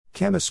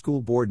Camas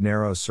School Board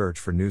narrows search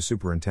for new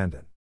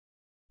superintendent.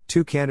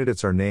 2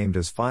 candidates are named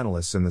as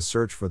finalists in the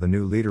search for the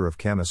new leader of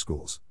Camas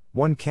Schools.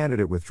 1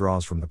 candidate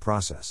withdraws from the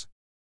process.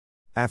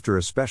 After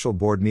a special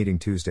board meeting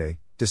Tuesday,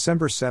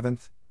 December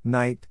 7th,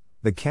 night,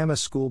 the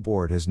Camas School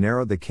Board has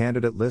narrowed the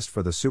candidate list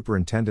for the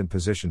superintendent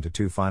position to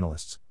 2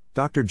 finalists,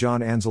 Dr.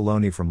 John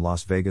Anzalone from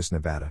Las Vegas,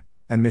 Nevada,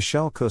 and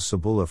Michelle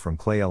Cos-Cebula from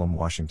Cle Elum,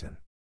 Washington.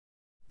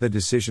 The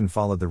decision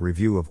followed the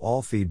review of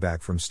all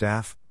feedback from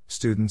staff,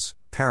 students,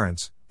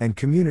 parents, and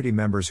community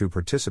members who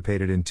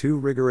participated in 2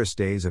 rigorous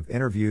days of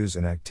interviews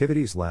and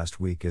activities last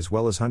week, as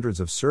well as hundreds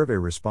of survey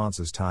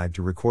responses tied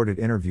to recorded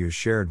interviews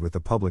shared with the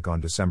public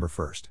on December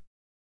 1st.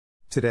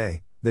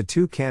 Today, the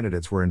 2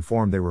 candidates were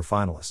informed they were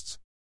finalists.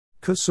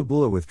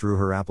 Cos-Cebula withdrew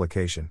her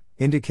application,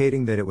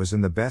 indicating that it was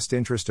in the best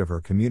interest of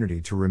her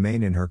community to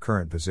remain in her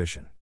current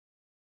position.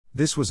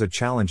 This was a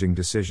challenging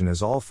decision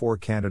as all 4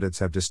 candidates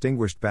have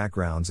distinguished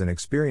backgrounds and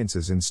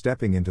experiences in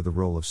stepping into the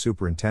role of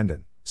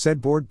superintendent, said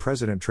Board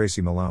President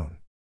Tracy Malone.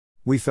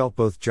 We felt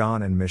both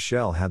John and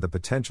Michelle had the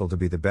potential to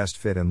be the best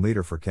fit and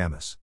leader for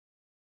Camas.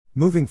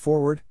 Moving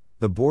forward,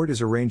 the board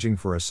is arranging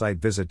for a site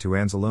visit to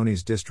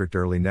Anzalone's district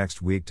early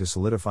next week to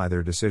solidify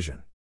their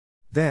decision.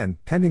 Then,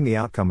 pending the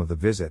outcome of the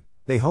visit,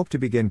 they hope to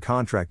begin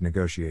contract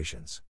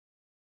negotiations.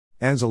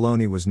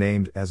 Anzalone was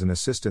named as an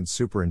assistant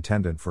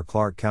superintendent for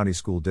Clark County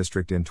School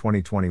District in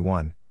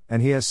 2021,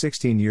 and he has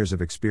 16 years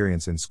of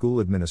experience in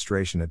school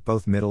administration at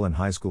both middle and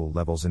high school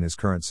levels in his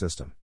current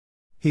system.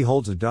 He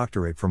holds a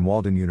doctorate from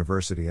Walden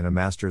University and a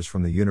master's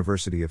from the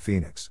University of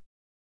Phoenix.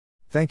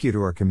 Thank you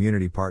to our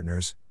community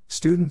partners,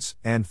 students,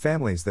 and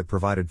families that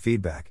provided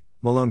feedback,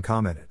 Malone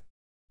commented.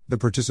 The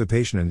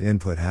participation and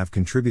input have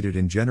contributed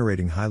in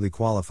generating highly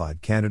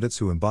qualified candidates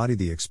who embody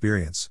the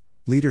experience,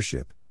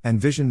 leadership, and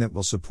vision that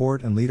will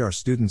support and lead our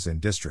students in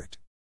district.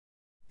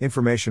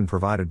 Information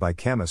provided by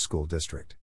Camas School District.